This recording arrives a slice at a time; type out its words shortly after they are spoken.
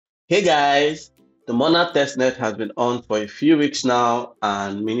Hey guys, the Monad Testnet has been on for a few weeks now,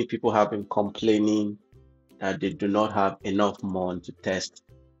 and many people have been complaining that they do not have enough Mon to test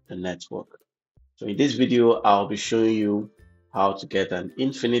the network. So in this video, I'll be showing you how to get an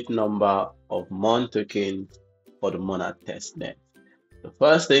infinite number of Mon tokens for the Monad Testnet. The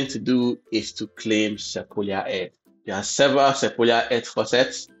first thing to do is to claim Sepolia ETH. There are several Sepolia ETH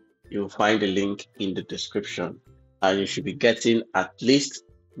faucets. You'll find the link in the description, and you should be getting at least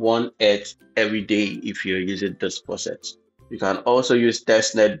one ETH every day if you're using this faucet. You can also use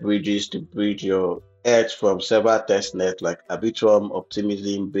testnet bridges to bridge your ETH from several testnets like Arbitrum,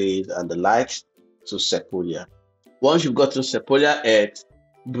 Optimism, Base, and the likes to Sepolia. Once you've gotten Sepolia ETH,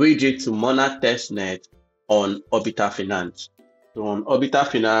 bridge it to Monad Testnet on Orbital Finance. So on Orbital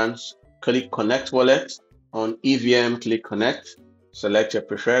Finance, click Connect Wallet. On EVM, click Connect. Select your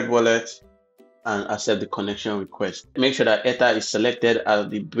preferred wallet and accept the connection request. Make sure that Ether is selected as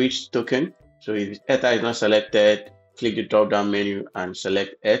the bridge token. So if Ether is not selected, click the drop-down menu and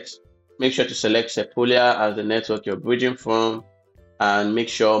select ETH. Make sure to select Sepolia as the network you're bridging from, and make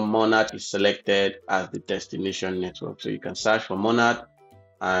sure Monad is selected as the destination network. So you can search for Monad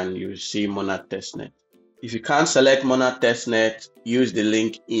and you will see Monad Testnet. If you can't select Monad Testnet, use the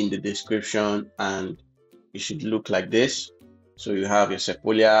link in the description and it should look like this. So you have your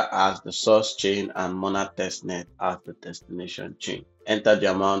Sepolia as the source chain and Monad Testnet as the destination chain. Enter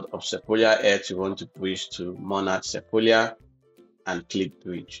the amount of Sepolia ETH you want to bridge to Monad Sepolia and click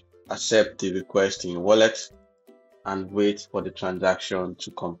bridge. Accept the request in your wallet and wait for the transaction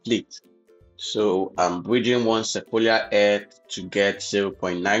to complete. So I'm bridging one Sepolia ETH to get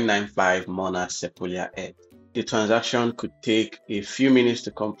 0.995 Monad Sepolia ETH. The transaction could take a few minutes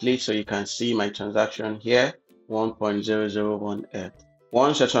to complete, so you can see my transaction here, 1.001 ETH.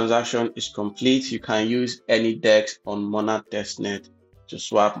 Once your transaction is complete, you can use any DEX on Monad Testnet to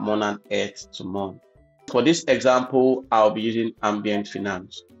swap Monad ETH to Mon. For this example, I'll be using Ambient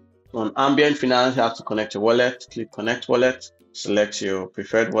Finance. So on Ambient Finance, you have to connect your wallet, click Connect Wallet, select your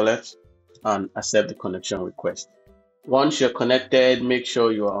preferred wallet, and accept the connection request. Once you're connected, make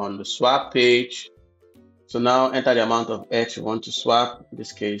sure you are on the swap page. So now enter the amount of ETH you want to swap. In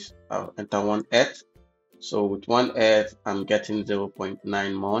this case, I'll enter 1 ETH. So with 1 ETH, I'm getting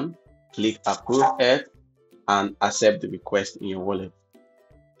 0.9 Mon. Click Approve ETH and accept the request in your wallet.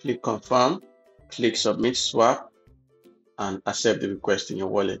 Click Confirm, click Submit Swap, and accept the request in your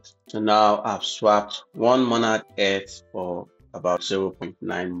wallet. So now I've swapped 1 Monad ETH for about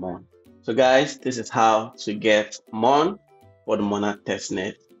 0.9 Mon. So guys, this is how to get Mon for the Monad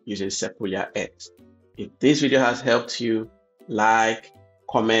Testnet using Sepolia ETH. If this video has helped you, like,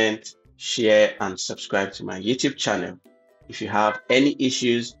 comment, share, and subscribe to my YouTube channel. If you have any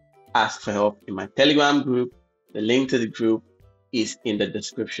issues, ask for help in my Telegram group. The link to the group is in the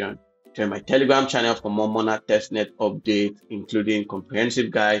description. Join my Telegram channel for more Monad Testnet updates, including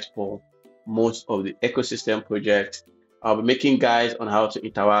comprehensive guides for most of the ecosystem projects. I'll be making guides on how to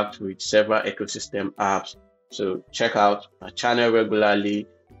interact with several ecosystem apps. So check out my channel regularly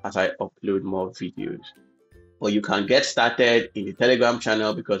as I upload more videos. Or you can get started in the Telegram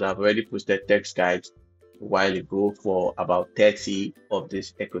channel because I've already posted text guides a while ago for about 30 of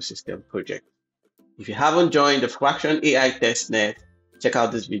this ecosystem project. If you haven't joined the Fraction AI Testnet, check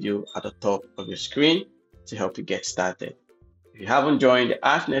out this video at the top of your screen to help you get started. If you haven't joined the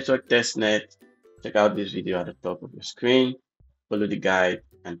Ash Network Testnet, check out this video at the top of your screen, follow the guide,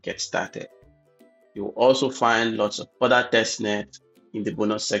 and get started. You will also find lots of other testnets in the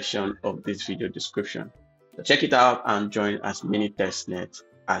bonus section of this video description. So check it out and join as many testnets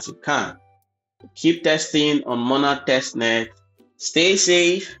as you can. Keep testing on Monad Testnet. Stay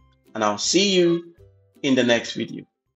safe, and I'll see you in the next video.